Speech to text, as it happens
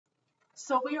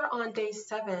So we are on day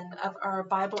 7 of our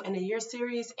Bible in a Year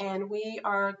series, and we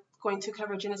are going to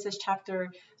cover Genesis chapter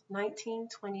 19,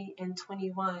 20, and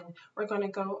 21. We're going to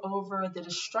go over the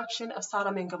destruction of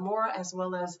Sodom and Gomorrah, as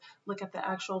well as look at the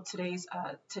actual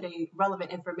today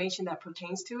relevant information that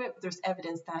pertains to it. There's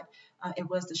evidence that it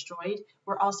was destroyed.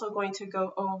 We're also going to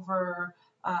go over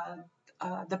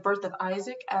the birth of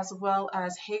Isaac, as well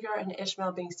as Hagar and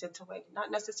Ishmael being sent away, not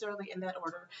necessarily in that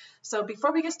order. So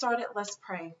before we get started, let's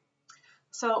pray.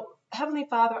 So, Heavenly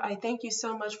Father, I thank you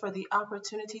so much for the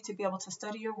opportunity to be able to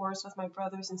study your words with my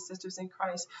brothers and sisters in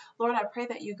Christ. Lord, I pray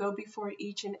that you go before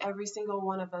each and every single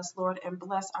one of us, Lord, and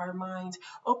bless our minds.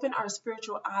 Open our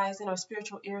spiritual eyes and our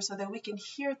spiritual ears so that we can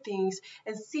hear things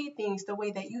and see things the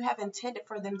way that you have intended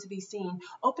for them to be seen.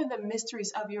 Open the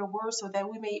mysteries of your word so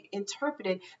that we may interpret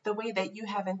it the way that you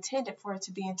have intended for it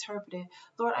to be interpreted.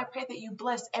 Lord, I pray that you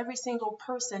bless every single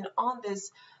person on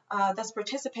this that's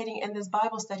participating in this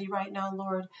Bible study right now,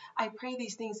 Lord. I pray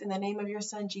these things in the name of your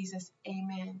Son, Jesus.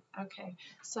 Amen. Okay,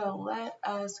 so let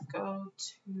us go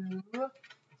to,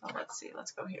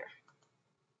 let's go here.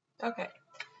 Okay,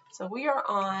 so we are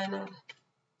on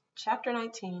chapter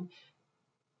 19.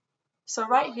 So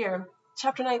right here,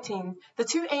 chapter 19, the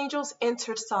two angels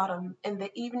entered Sodom in the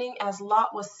evening as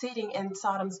Lot was sitting in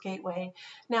Sodom's gateway.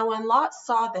 Now when Lot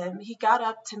saw them, he got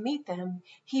up to meet them.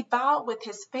 He bowed with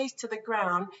his face to the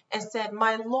ground and said,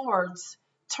 "My lords,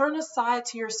 turn aside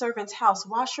to your servant's house,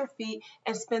 wash your feet,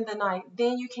 and spend the night.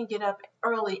 Then you can get up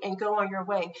early and go on your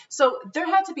way." So there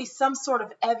had to be some sort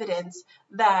of evidence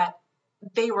that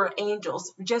they were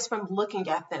angels just from looking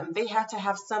at them. They had to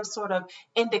have some sort of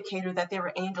indicator that they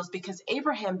were angels, because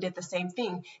Abraham did the same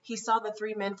thing. He saw the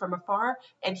three men from afar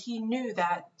and he knew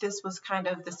that this was kind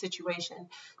of the situation.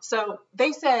 So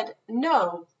they said,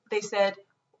 no, they said,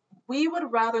 "We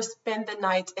would rather spend the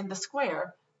night in the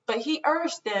square." But he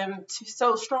urged them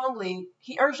so strongly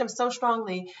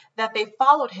that they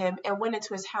followed him and went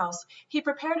into his house. He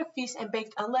prepared a feast and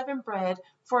baked unleavened bread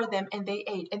for them, and they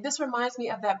ate. And this reminds me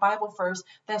of that Bible verse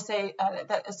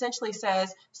that essentially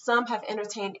says, "Some have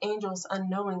entertained angels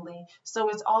unknowingly." So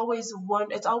it's always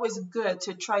good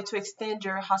to try to extend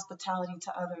your hospitality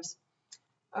to others.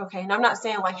 Okay, and I'm not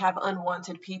saying like have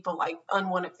unwanted people, like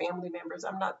unwanted family members.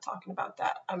 I'm not talking about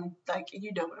that. I'm like,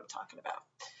 you know what I'm talking about.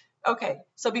 Okay,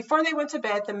 so before they went to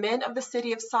bed, the men of the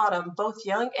city of Sodom, both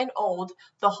young and old,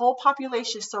 the whole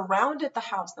population surrounded the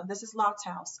house. Now, this is Lot's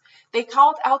house. They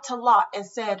called out to Lot and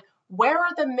said, "Where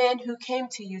are the men who came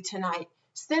to you tonight?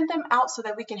 Send them out so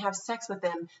that we can have sex with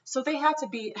them." So they had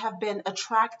to have been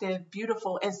attractive,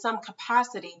 beautiful in some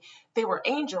capacity. They were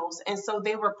angels, and so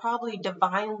they were probably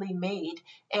divinely made.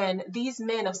 And these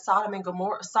men of Sodom and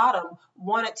Gomorrah, Sodom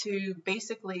wanted to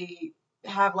basically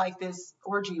have like this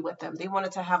orgy with them. They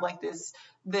wanted to have like this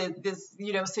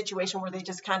situation where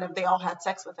they all had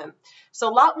sex with him.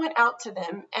 So Lot went out to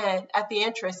them and at the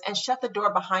entrance and shut the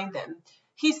door behind them.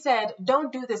 He said,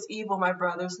 "Don't do this evil, my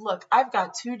brothers. Look, I've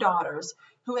got 2 daughters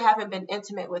who haven't been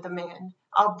intimate with a man.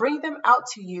 I'll bring them out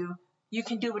to you. You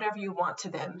can do whatever you want to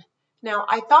them." Now,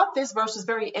 I thought this verse was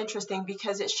very interesting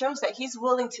because it shows that he's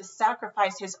willing to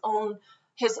sacrifice his own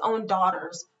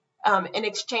daughters in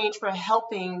exchange for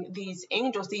helping these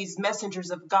angels, these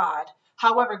messengers of God.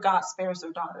 However, God spares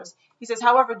their daughters. He says,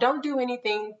 "However, don't do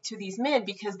anything to these men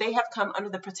because they have come under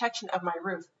the protection of my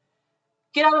roof."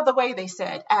 "Get out of the way," they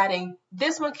said, adding,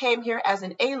 "This one came here as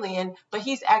an alien, but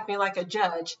he's acting like a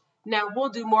judge. Now we'll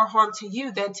do more harm to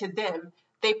you than to them."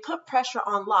 They put pressure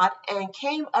on Lot and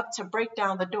came up to break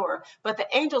down the door, but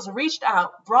the angels reached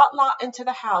out, brought Lot into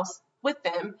the house with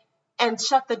them, and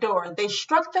shut the door. They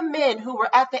struck the men who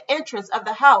were at the entrance of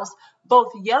the house,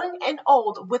 both young and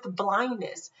old, with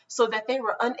blindness, so that they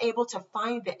were unable to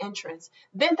find the entrance.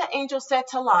 Then the angel said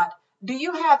to Lot, "Do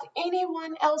you have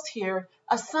anyone else here,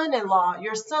 a son-in-law,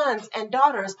 your sons and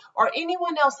daughters, or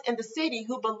anyone else in the city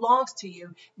who belongs to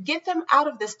you? Get them out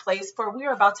of this place, for we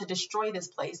are about to destroy this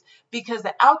place, because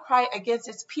the outcry against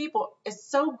its people is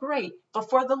so great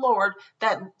before the Lord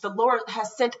that the Lord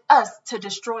has sent us to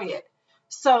destroy it."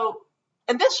 So,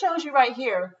 and this shows you right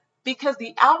here, because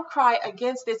the outcry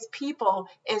against its people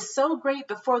is so great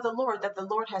before the Lord that the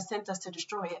Lord has sent us to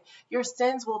destroy it. Your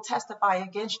sins will testify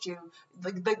against you.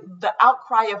 The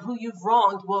outcry of who you've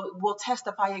wronged will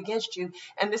testify against you.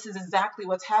 And this is exactly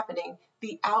what's happening.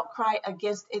 The outcry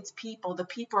against its people, the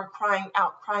people are crying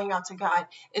out to God,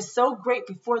 is so great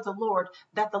before the Lord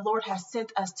that the Lord has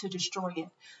sent us to destroy it.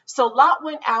 So Lot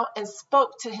went out and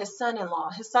spoke to his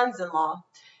sons-in-law,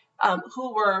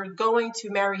 who were going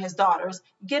to marry his daughters.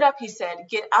 "Get up," he said.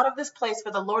 "Get out of this place, for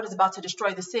the Lord is about to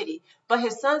destroy the city." But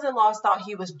his sons-in-law thought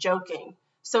he was joking.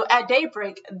 So at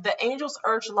daybreak, the angels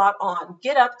urged Lot on,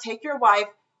 "Get up, take your wife,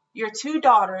 your 2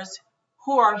 daughters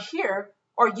who are here,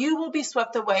 or you will be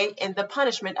swept away in the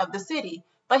punishment of the city."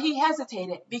 But he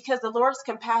hesitated because the Lord's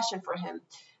compassion for him.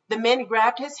 The men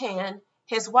grabbed his hand,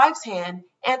 his wife's hand,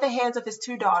 and the hands of his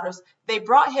 2 daughters. They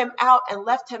brought him out and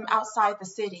left him outside the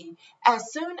city.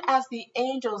 As soon as the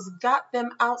angels got them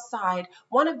outside,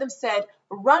 one of them said,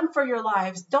 "Run for your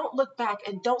lives. Don't look back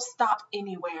and don't stop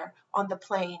anywhere on the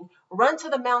plain. Run to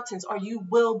the mountains or you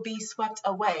will be swept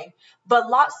away." But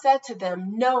Lot said to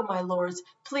them, "No, my lords,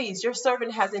 please, your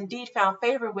servant has indeed found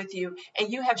favor with you,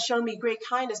 and you have shown me great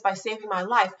kindness by saving my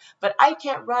life. But I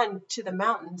can't run to the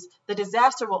mountains. The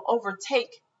disaster will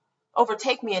overtake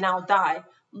me and I'll die.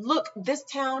 Look, this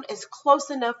town is close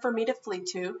enough for me to flee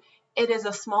to. It is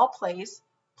a small place.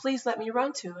 Please let me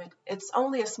run to it. It's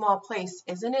only a small place,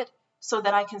 isn't it? So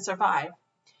that I can survive."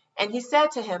 And he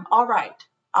said to him, "All right,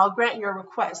 I'll grant your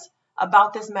request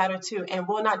about this matter too, and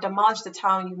will not demolish the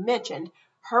town you mentioned.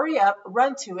 Hurry up,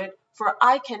 run to it, for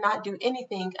I cannot do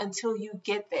anything until you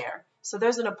get there." So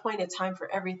there's an appointed time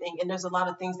for everything, and there's a lot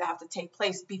of things that have to take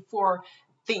place before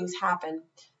things happen.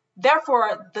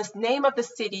 Therefore, the name of the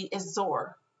city is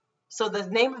Zor. So the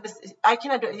name of this, I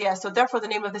cannot do it. Yeah, so therefore the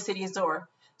name of the city is Zor.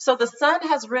 So the sun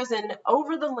has risen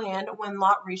over the land when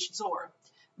Lot reached Zor.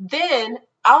 Then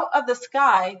out of the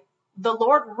sky, the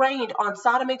Lord rained on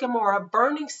Sodom and Gomorrah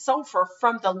burning sulfur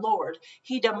from the Lord.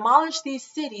 He demolished these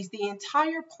cities, the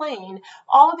entire plain,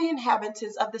 all the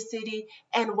inhabitants of the city,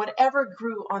 and whatever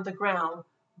grew on the ground.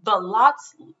 But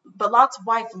Lot's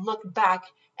wife looked back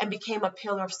and became a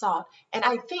pillar of salt. And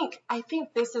I think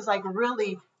this is like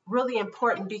really, really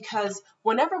important, because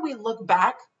whenever we look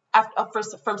back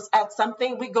at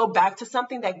something, we go back to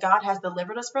something that God has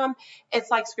delivered us from. It's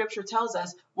like Scripture tells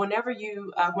us: whenever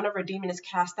a demon is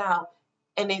cast out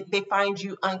and they find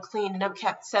you unclean and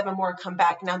kept, 7 more come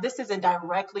back. Now this isn't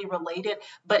directly related,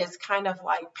 but it's kind of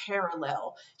like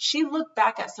parallel. She looked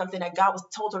back at something that God was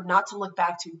told her not to look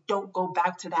back to. Don't go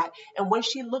back to that. And when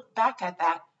she looked back at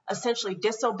that, essentially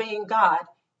disobeying God,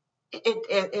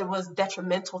 it was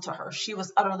detrimental to her. She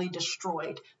was utterly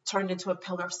destroyed, turned into a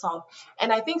pillar of salt.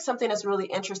 And I think something that's really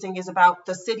interesting is about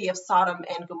the city of Sodom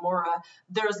and Gomorrah.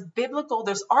 There's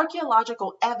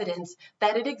archaeological evidence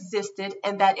that it existed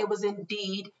and that it was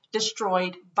indeed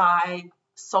destroyed by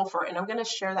sulfur. And I'm going to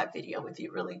share that video with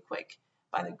you really quick,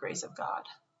 by the grace of God.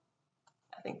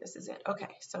 I think this is it.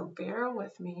 Okay, so bear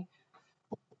with me.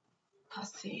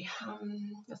 Let's see. How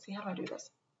do I do this?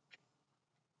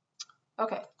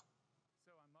 Okay.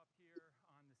 So I'm up here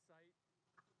on the site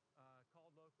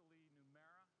called locally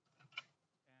Numera,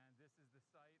 and this is the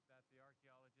site that the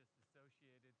archaeologists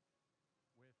associated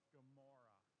with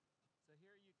Gomorrah. So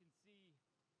here you can see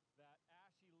that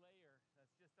ashy layer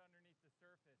that's just underneath the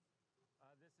surface.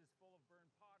 This is full of burned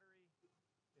pottery.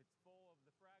 It's full of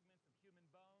the fragments of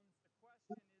human bones. The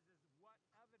question is what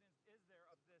evidence is there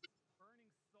of this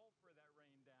burning sulfur that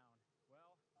rained down?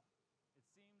 Well, it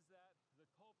seems that the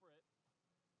culprit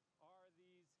are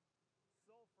these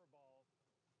sulfur balls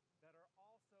that are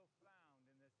also found in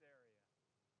this area.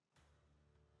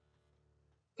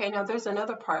 Okay, now there's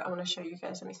another part I want to show you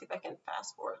guys. Let me see if I can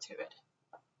fast forward to it.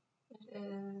 It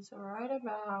is right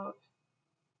about,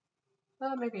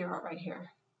 maybe right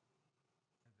here.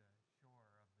 The shore of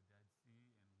the Dead Sea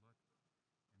and look in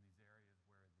these areas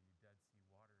where the Dead Sea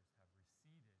waters have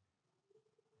receded. And this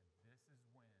is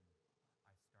when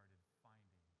I started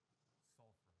finding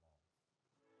sulfur balls.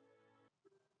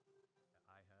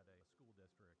 I had a school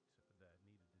district that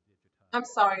needed to digitize I'm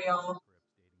sorry, y'all.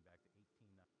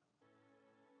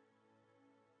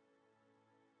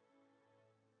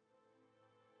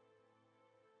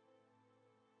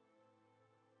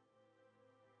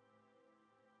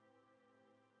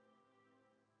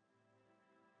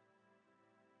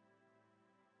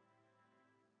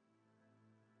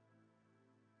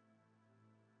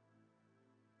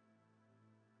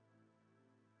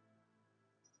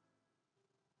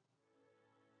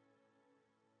 scripts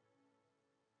dating back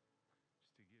to 1890.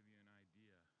 Just to give you an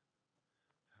idea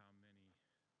how many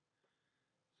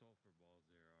sulfur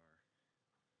balls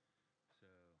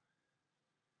there are.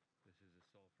 So this is a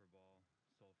sulfur ball,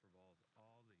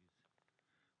 all these are sulfur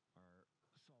balls here,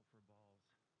 here, here.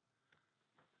 Look at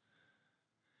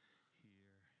all of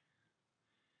them.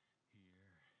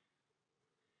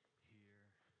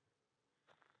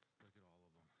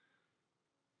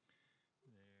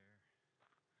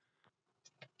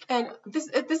 There. And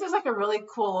this is like a really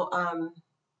cool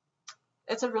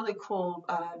It's a really cool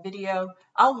video.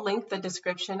 I'll link the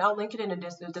description. I'll link it in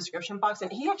the description box.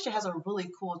 And he actually has a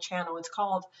really cool channel. It's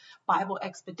called Bible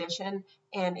Expedition.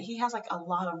 And he has like a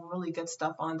lot of really good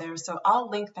stuff on there. So I'll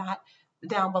link that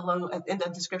down below in the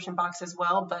description box as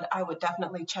well. But I would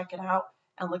definitely check it out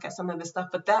and look at some of his stuff.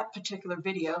 But that particular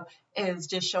video is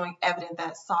just showing evidence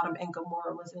that Sodom and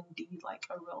Gomorrah was indeed like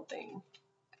a real thing.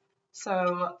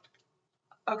 So,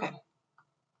 okay.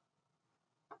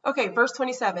 Okay, verse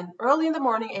 27. Early in the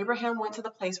morning, Abraham went to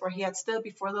the place where he had stood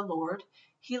before the Lord.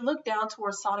 He looked down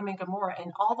towards Sodom and Gomorrah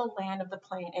and all the land of the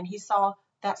plain, and he saw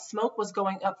that smoke was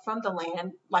going up from the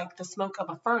land like the smoke of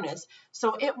a furnace.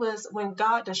 So it was when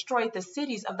God destroyed the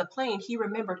cities of the plain, he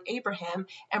remembered Abraham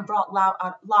and brought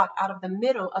Lot out of the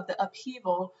middle of the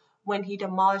upheaval when he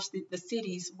demolished the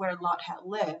cities where Lot had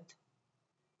lived.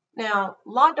 Now,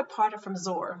 Lot departed from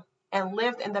Zoar and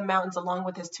lived in the mountains along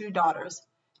with his 2 daughters.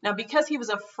 Now, because he was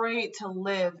afraid to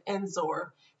live in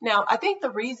Zoar. Now, I think the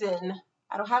reason,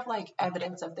 I don't have like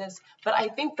evidence of this, but I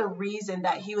think the reason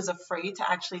that he was afraid to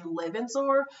actually live in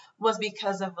Zoar was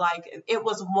because of like, it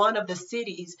was one of the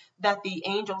cities that the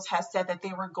angels had said that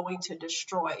they were going to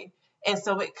destroy. And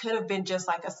so it could have been just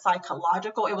like a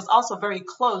psychological. It was also very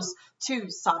close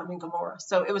to Sodom and Gomorrah.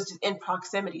 So it was just in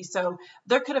proximity. So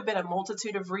there could have been a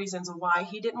multitude of reasons why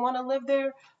he didn't want to live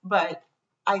there. But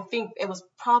I think it was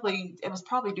probably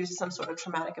due to some sort of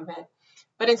traumatic event.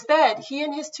 But instead, he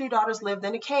and his 2 daughters lived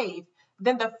in a cave.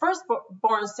 Then the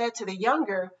firstborn said to the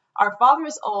younger, "Our father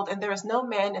is old, and there is no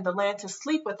man in the land to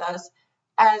sleep with us,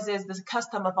 as is the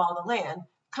custom of all the land.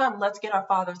 Come, let's get our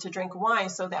father to drink wine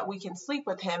so that we can sleep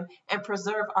with him and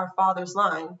preserve our father's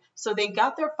line." So they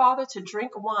got their father to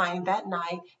drink wine that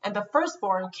night, and the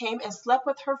firstborn came and slept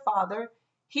with her father.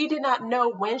 He did not know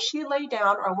when she lay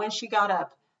down or when she got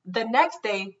up. The next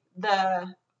day,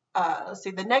 the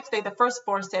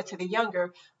firstborn said to the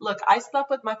younger, "Look, I slept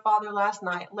with my father last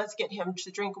night. Let's get him to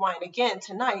drink wine again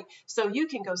tonight so you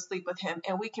can go sleep with him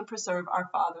and we can preserve our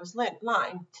father's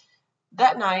line."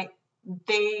 That night,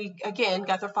 they again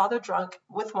got their father drunk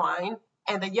with wine,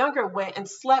 and the younger went and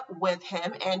slept with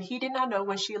him, and he did not know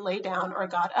when she lay down or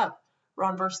got up. We're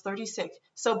on verse 36.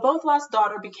 So both Lot's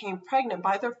daughters became pregnant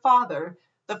by their father.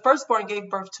 The firstborn gave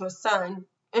birth to a son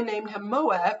and named him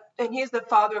Moab, and he is the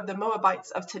father of the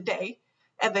Moabites of today.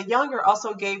 And the younger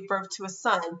also gave birth to a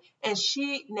son, and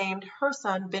she named her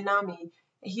son Ben-Ammi.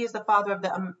 He is the father of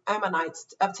the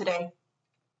Ammonites of today.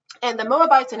 And the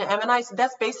Moabites and the Ammonites,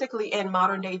 that's basically in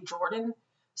modern day Jordan.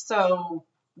 So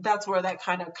that's where that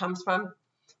kind of comes from.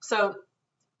 So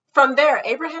from there,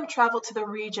 Abraham traveled to the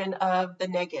region of the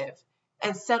Negev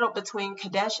and settled between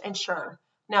Kadesh and Shur.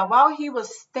 Now, while he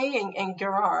was staying in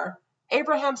Gerar,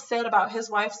 Abraham said about his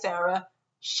wife Sarah,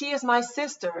 "She is my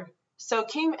sister." So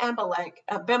King Abimelech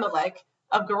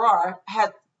of Gerar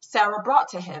had Sarah brought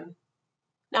to him.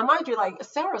 Now, mind you, like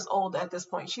Sarah's old at this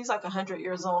point. She's like 100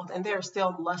 years old, and they're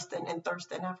still lusting and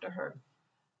thirsting after her.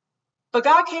 But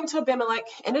God came to Abimelech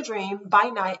in a dream by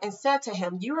night and said to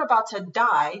him, "You are about to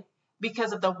die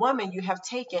because of the woman you have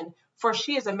taken, for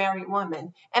she is a married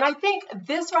woman." And I think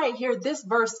this right here, this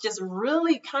verse just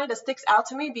really kind of sticks out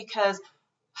to me because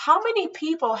how many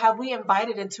people have we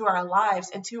invited into our lives,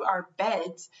 into our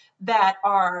beds that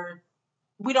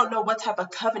we don't know what type of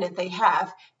covenant they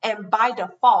have. And by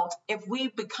default, if we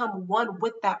become one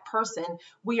with that person,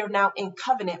 we are now in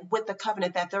covenant with the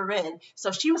covenant that they're in.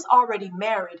 So she was already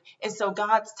married. And so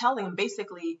God's telling him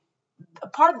basically a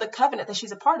part of the covenant that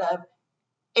she's a part of,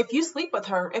 if you sleep with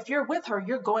her, if you're with her,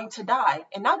 you're going to die.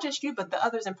 And not just you, but the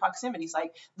others in proximities,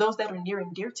 like those that are near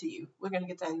and dear to you. We're going to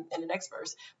get to in the next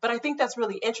verse. But I think that's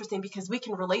really interesting because we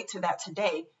can relate to that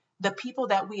today. The people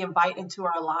that we invite into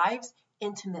our lives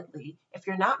intimately. If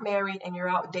you're not married and you're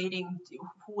out dating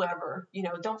whoever,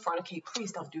 don't fornicate.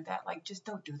 Please don't do that. Like, just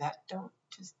don't do that. Don't.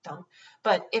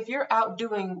 But if you're out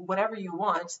doing whatever you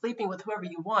want, sleeping with whoever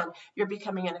you want, you're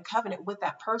becoming in a covenant with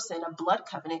that person, a blood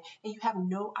covenant, and you have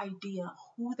no idea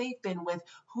who they've been with,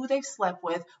 who they've slept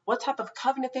with, what type of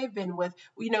covenant they've been with,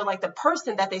 like the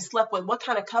person that they slept with, what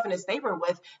kind of covenants they were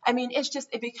with. I mean,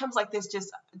 it becomes like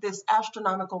this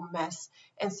astronomical mess.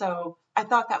 And so I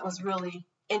thought that was really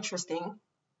interesting.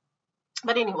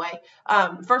 But anyway,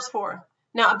 verse 4.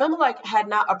 Now Abimelech had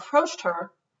not approached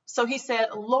her, so he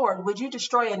said, "Lord, would you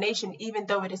destroy a nation even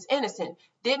though it is innocent?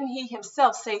 Didn't he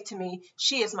himself say to me,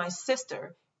 'She is my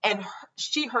sister'? And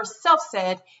she herself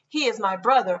said, 'He is my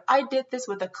brother.' I did this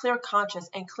with a clear conscience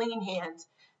and clean hands."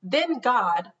 Then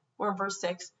God, we're in verse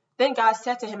 6, then God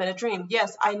said to him in a dream,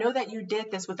 "Yes, I know that you did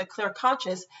this with a clear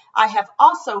conscience. I have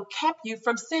also kept you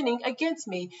from sinning against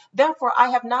me. Therefore, I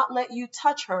have not let you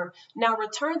touch her. Now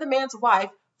return the man's wife,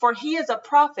 for he is a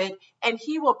prophet, and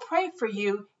he will pray for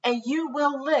you, and you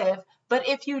will live. But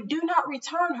if you do not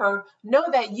return her, know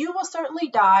that you will certainly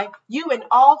die, you and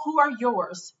all who are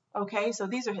yours. Okay, so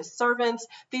these are his servants,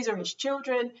 these are his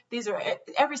children, these are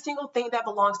every single thing that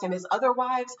belongs to him, his other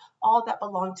wives, all that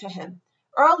belong to him.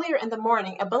 Earlier in the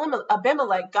morning,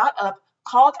 Abimelech got up,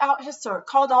 called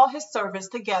all his servants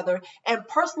together, and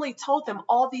personally told them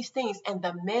all these things, and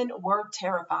the men were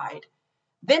terrified.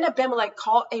 Then Abimelech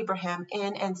called Abraham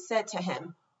in and said to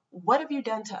him, "What have you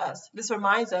done to us?" This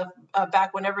reminds of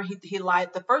back whenever he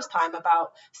lied the first time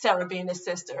about Sarah being his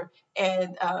sister,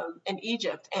 and in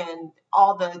Egypt, and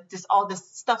all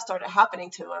this stuff started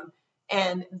happening to him.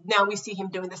 And now we see him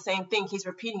doing the same thing. He's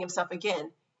repeating himself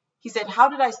again. He said, "How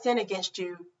did I sin against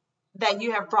you that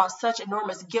you have brought such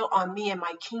enormous guilt on me and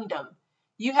my kingdom?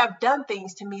 You have done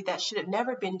things to me that should have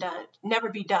never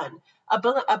be done."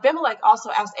 Abimelech also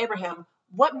asked Abraham,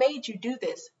 "What made you do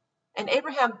this?" And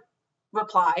Abraham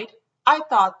replied, "I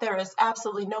thought there is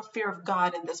absolutely no fear of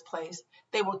God in this place.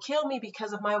 They will kill me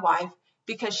because of my wife,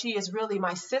 because she is really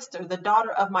my sister, the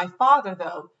daughter of my father,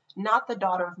 though, not the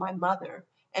daughter of my mother.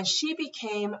 And she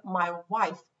became my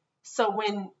wife. So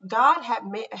when God had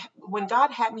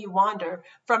me wander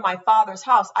from my father's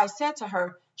house, I said to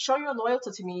her, 'Show your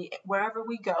loyalty to me wherever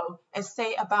we go, and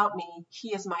say about me,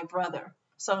 he is my brother.'"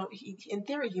 So in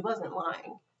theory, he wasn't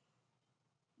lying.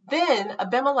 Then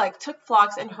Abimelech took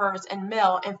flocks and herds and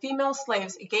male and female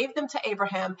slaves, gave them to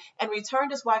Abraham, and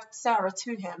returned his wife Sarah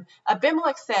to him.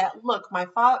 Abimelech said, "Look,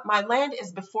 my land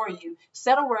is before you.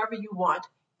 Settle wherever you want."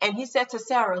 And he said to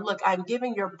Sarah, "Look, I am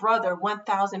giving your brother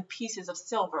 1,000 pieces of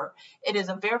silver. It is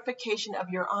a verification of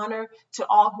your honor to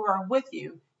all who are with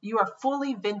you. You are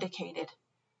fully vindicated."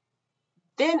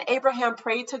 Then Abraham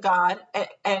prayed to God,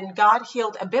 and God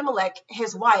healed Abimelech,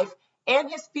 his wife, and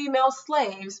his female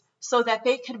slaves so that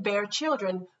they could bear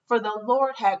children, for the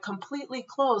Lord had completely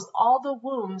closed all the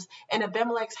wombs in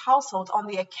Abimelech's household on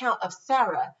the account of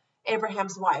Sarah,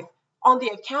 Abraham's wife, on the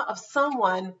account of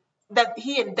someone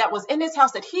that was in his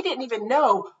house that he didn't even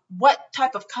know what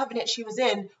type of covenant she was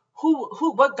in,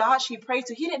 what God she prayed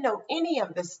to. He didn't know any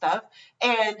of this stuff,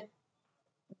 and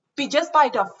just by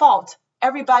default,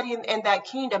 everybody in that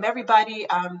kingdom, everybody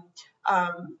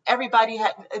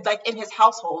had, like in his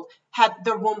household, had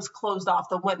their wombs closed off.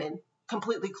 The women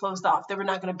completely closed off. They were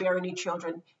not going to bear any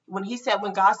children. When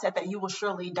God said that you will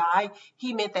surely die,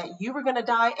 he meant that you were going to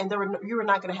die, and you were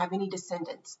not going to have any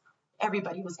descendants.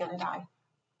 Everybody was going to die.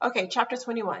 Okay, chapter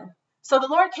 21. So the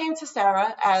Lord came to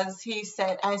Sarah as he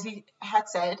had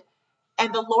said,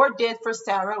 and the Lord did for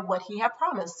Sarah what he had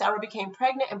promised. Sarah became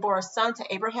pregnant and bore a son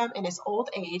to Abraham in his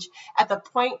old age at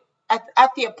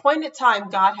the appointed time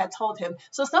God had told him.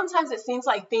 So sometimes it seems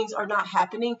like things are not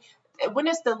happening. When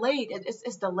it's delayed,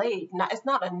 it's delayed. It's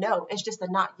not a no, it's just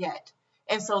a not yet.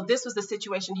 And so this was the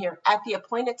situation here. At the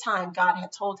appointed time, God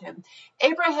had told him.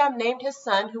 Abraham named his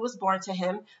son who was born to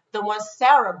him, the one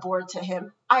Sarah bore to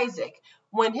him, Isaac.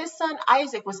 When his son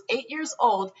Isaac was 8 years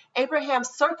old, Abraham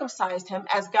circumcised him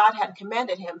as God had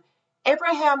commanded him.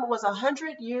 Abraham was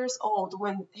 100 years old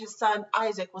when his son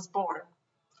Isaac was born.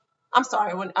 I'm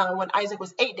sorry, when Isaac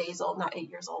was 8 days old, not 8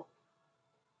 years old.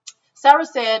 Sarah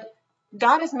said,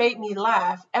 "God has made me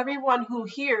laugh. Everyone who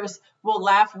hears will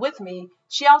laugh with me."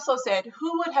 She also said,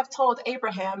 "Who would have told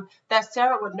Abraham that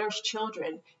Sarah would nurse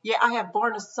children? Yet I have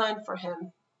borne a son for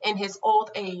him in his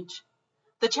old age."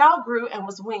 The child grew and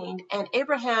was weaned, and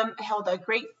Abraham held a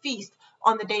great feast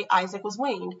on the day Isaac was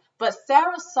weaned. But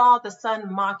Sarah saw the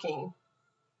son mocking,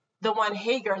 the one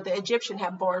Hagar the Egyptian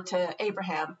had borne to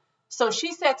Abraham. So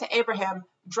she said to Abraham,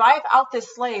 "Drive out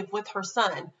this slave with her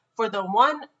son, for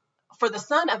the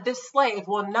son of this slave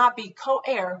will not be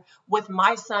co-heir with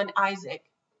my son Isaac."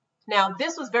 Now,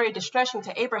 this was very distressing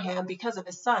to Abraham because of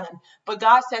his son. But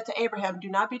God said to Abraham, "Do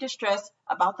not be distressed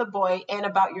about the boy and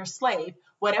about your slave.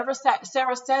 Whatever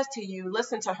Sarah says to you,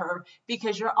 listen to her,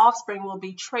 because your offspring will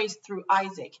be traced through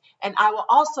Isaac. And I will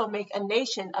also make a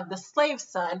nation of the slave's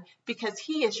son, because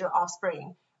he is your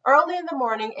offspring." Early in the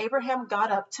morning, Abraham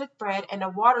got up, took bread and a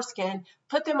water skin,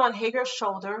 put them on Hagar's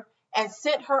shoulder, and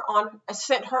sent her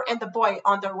and the boy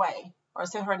on their way. Or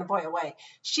sent her and the boy away.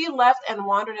 She left and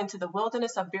wandered into the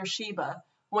wilderness of Beersheba.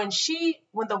 When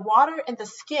the water in the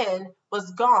skin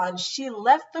was gone, she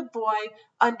left the boy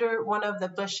under one of the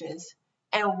bushes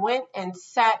and went and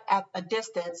sat at a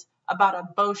distance about a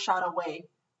bow shot away.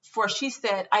 For she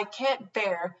said, "I can't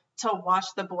bear to watch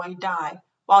the boy die."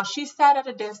 While she sat at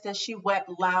a distance, she wept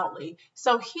loudly.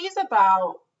 So he's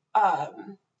about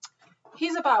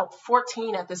he's about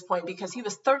 14 at this point because he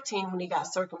was 13 when he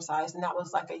got circumcised, and that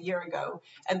was like a year ago.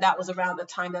 And that was around the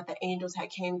time that the angels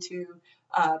had came to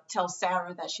tell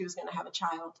Sarah that she was going to have a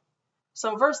child.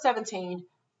 So verse 17,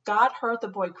 God heard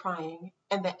the boy crying,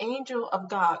 and the angel of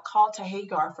God called to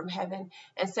Hagar from heaven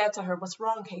and said to her, "What's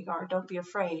wrong, Hagar? Don't be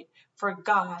afraid, for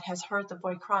God has heard the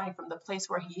boy crying from the place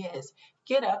where he is.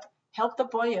 Get up, help the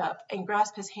boy up, and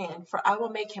grasp his hand, for I will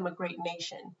make him a great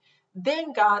nation."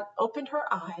 Then God opened her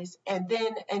eyes,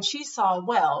 and she saw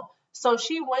well. So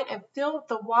she went and filled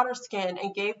the water skin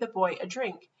and gave the boy a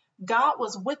drink. God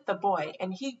was with the boy,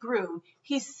 and he grew.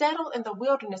 He settled in the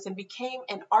wilderness and became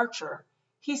an archer.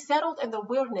 He settled in the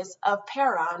wilderness of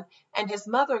Paran, and his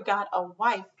mother got a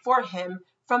wife for him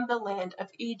from the land of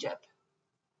Egypt.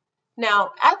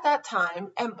 Now, at that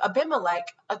time, Abimelech,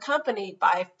 accompanied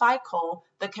by Phicol,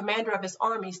 the commander of his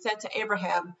army, said to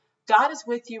Abraham, "God is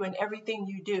with you in everything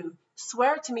you do.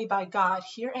 Swear to me by God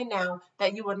here and now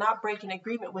that you will not break an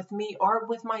agreement with me or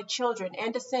with my children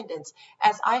and descendants,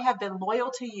 as I have been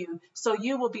loyal to you, so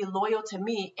you will be loyal to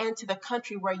me and to the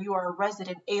country where you are a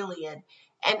resident alien."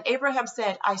 And Abraham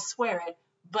said, "I swear it."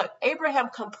 But Abraham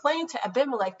complained to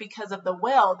Abimelech because of the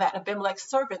well that Abimelech's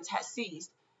servants had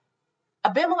seized.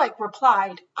 Abimelech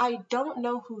replied, "I don't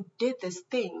know who did this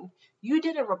thing. You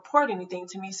didn't report anything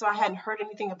to me, so I hadn't heard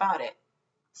anything about it."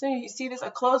 So you see this,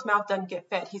 a closed mouth doesn't get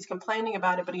fed. He's complaining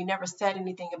about it, but he never said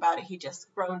anything about it. He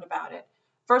just groaned about it.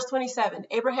 Verse 27,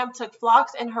 Abraham took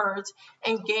flocks and herds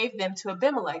and gave them to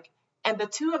Abimelech, and the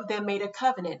two of them made a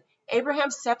covenant.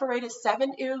 Abraham separated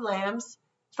 7 ewe lambs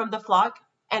from the flock,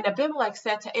 and Abimelech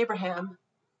said to Abraham,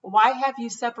 "Why have you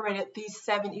separated these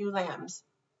 7 ewe lambs?"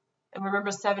 And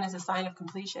remember, 7 is a sign of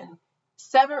completion.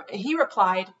 He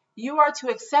replied, "You are to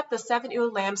accept the 7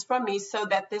 ewe lambs from me, so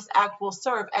that this act will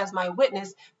serve as my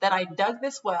witness that I dug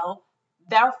this well."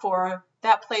 Therefore,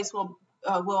 that place was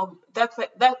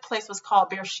called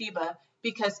Beersheba,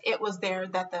 because it was there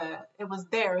that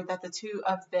the two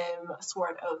of them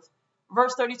swore an oath.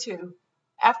 Verse 32.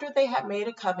 After they had made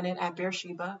a covenant at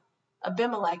Beersheba,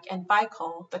 Abimelech and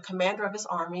Phicol, the commander of his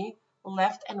army,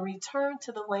 left and returned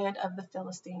to the land of the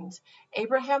Philistines.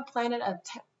 Abraham planted a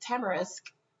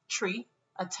tamarisk tree,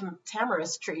 I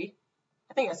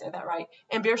think I said that right,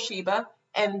 in Beersheba,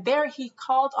 and there he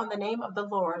called on the name of the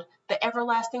Lord, the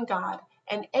everlasting God.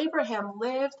 And Abraham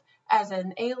lived as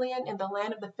an alien in the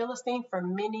land of the Philistines for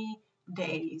many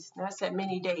days. Now I said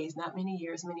many days, not many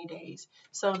years, many days.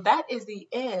 So that is the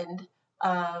end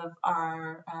of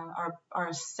our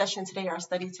session today, our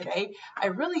study today. I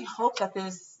really hope that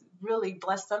this really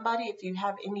bless somebody. If you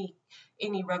have any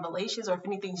revelations, or if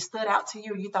anything stood out to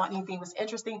you, or you thought anything was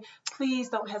interesting, please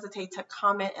don't hesitate to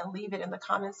comment and leave it in the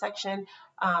comment section.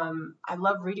 I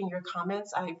love reading your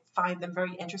comments. I find them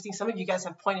very interesting. Some of you guys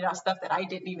have pointed out stuff that I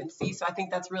didn't even see, so I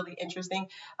think that's really interesting.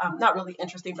 Not really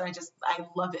interesting, but I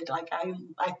love it. Like I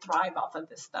thrive off of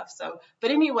this stuff. So,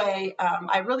 but anyway,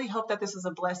 I really hope that this is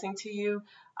a blessing to you.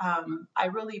 I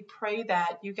really pray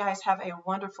that you guys have a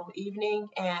wonderful evening,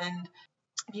 and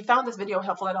if you found this video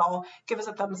helpful at all, give us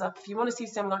a thumbs up. If you want to see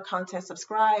similar content,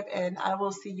 subscribe, and I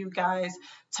will see you guys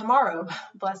tomorrow.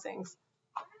 Blessings.